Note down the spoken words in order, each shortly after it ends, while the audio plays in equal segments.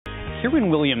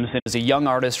Kieron Williamson is a young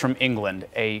artist from England,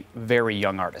 a very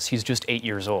young artist. He's just 8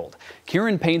 years old.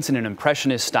 Kieron paints in an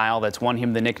impressionist style that's won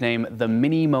him the nickname the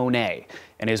Mini Monet,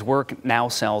 and his work now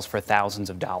sells for thousands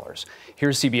of dollars.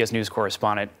 Here's CBS News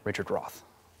correspondent Richard Roth.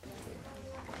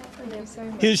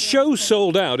 His show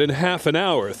sold out in half an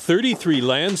hour, 33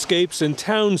 landscapes and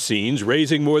town scenes,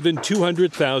 raising more than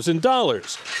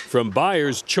 $200,000 from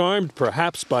buyers charmed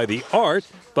perhaps by the art,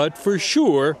 but for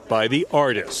sure by the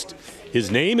artist. His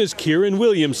name is Kieron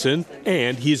Williamson,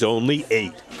 and he's only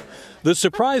 8. The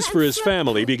surprise for his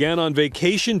family began on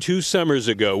vacation 2 summers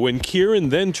ago when Kieron,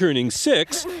 then turning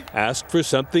 6, asked for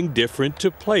something different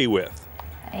to play with.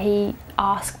 He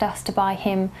asked us to buy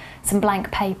him some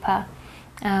blank paper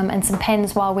and some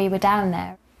pens while we were down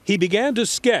there. He began to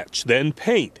sketch, then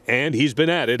paint, and he's been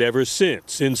at it ever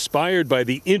since, inspired by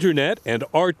the internet and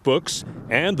art books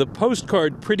and the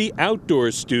postcard pretty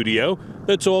outdoor studio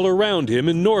that's all around him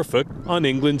in Norfolk on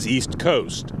England's east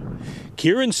coast.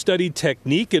 Kieron studied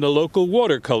technique in a local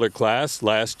watercolor class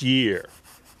last year.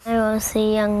 I was the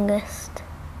youngest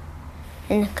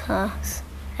in the class.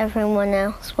 Everyone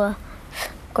else were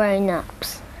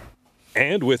grown-ups.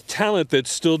 And with talent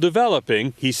that's still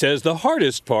developing, he says the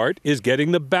hardest part is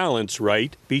getting the balance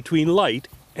right between light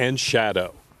and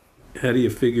shadow. How do you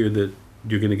figure that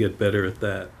you're going to get better at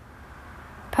that?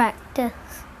 Practice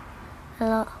a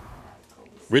lot.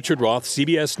 Richard Roth,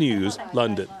 CBS News,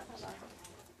 London.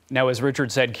 Now, as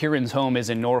Richard said, Kieron's home is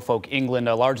in Norfolk, England,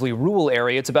 a largely rural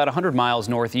area. It's about 100 miles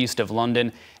northeast of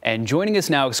London. And joining us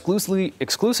now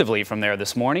exclusively from there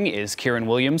this morning is Kieron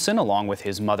Williamson, along with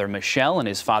his mother, Michelle, and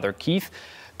his father, Keith.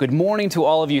 Good morning to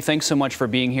all of you. Thanks so much for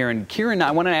being here. And Kieron,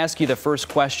 I want to ask you the first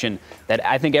question that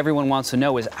I think everyone wants to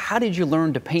know is, how did you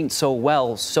learn to paint so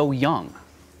well so young?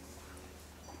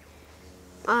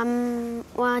 Well,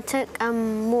 I took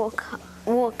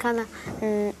watercolor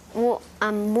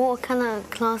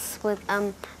class with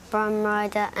Brian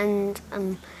Ryder, and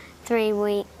 3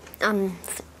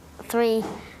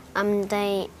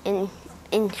 day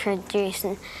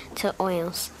introduction to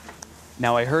oils.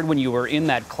 Now, I heard when you were in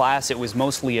that class, it was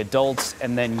mostly adults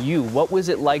and then you. What was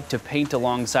it like to paint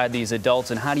alongside these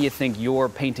adults, and how do you think your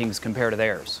paintings compare to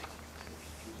theirs?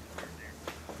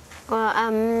 Well,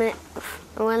 it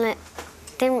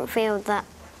didn't feel that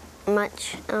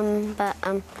much, but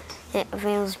it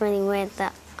feels really weird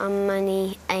that I'm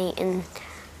only 8 and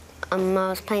I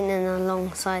was painting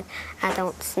alongside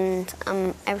adults, and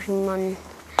everyone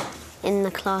in the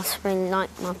class really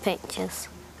liked my pictures.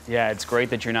 Yeah, it's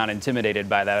great that you're not intimidated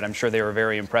by that. I'm sure they were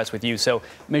very impressed with you. So,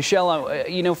 Michelle,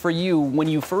 you know, for you, when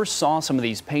you first saw some of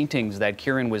these paintings that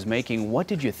Kieron was making, what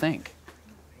did you think?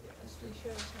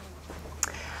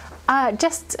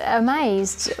 Just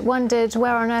amazed, wondered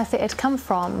where on earth it had come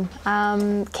from.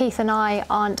 Keith and I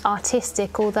aren't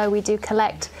artistic, although we do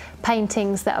collect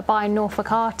paintings that are by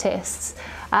Norfolk artists.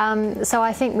 So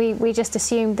I think we just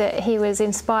assumed that he was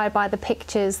inspired by the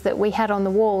pictures that we had on the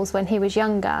walls when he was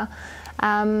younger,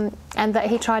 and that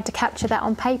he tried to capture that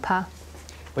on paper.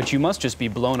 But you must just be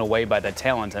blown away by the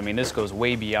talent. I mean, this goes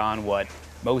way beyond what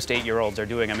most 8-year-olds are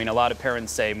doing. I mean, a lot of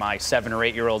parents say my 7 or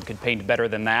 8-year-old could paint better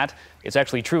than that. It's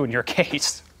actually true in your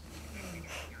case.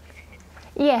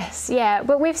 Yes, yeah,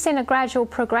 but we've seen a gradual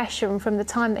progression from the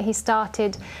time that he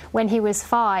started when he was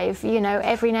 5. You know,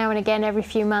 every now and again, every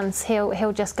few months,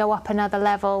 he'll just go up another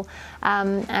level,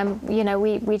 and you know,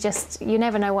 you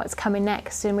never know what's coming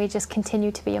next, and we just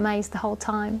continue to be amazed the whole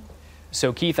time.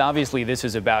 So, Keith, obviously this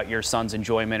is about your son's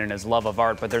enjoyment and his love of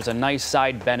art, but there's a nice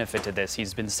side benefit to this.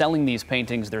 He's been selling these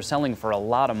paintings. They're selling for a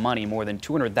lot of money, more than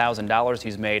 $200,000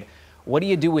 he's made. What do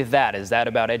you do with that? Is that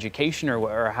about education,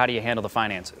 or how do you handle the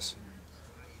finances?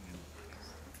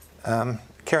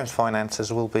 Kieron's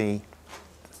finances will be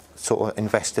sort of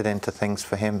invested into things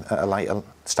for him at a later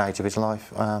stage of his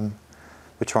life.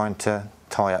 We're trying to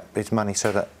tie up his money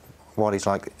so that while he's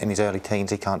like in his early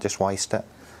teens, he can't just waste it.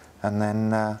 And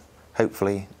then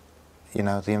hopefully, you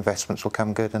know, the investments will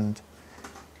come good and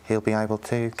he'll be able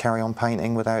to carry on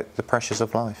painting without the pressures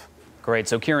of life. Great.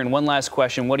 So, Kieron, one last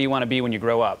question. What do you want to be when you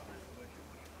grow up?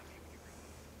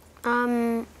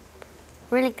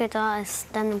 Really good artist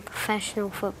and a professional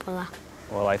footballer.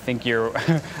 Well, I think you're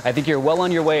well on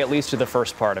your way, at least to the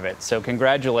first part of it. So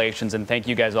congratulations, and thank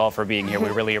you guys all for being here. We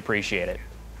really appreciate it.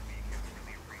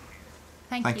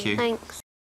 Thank you. Thanks.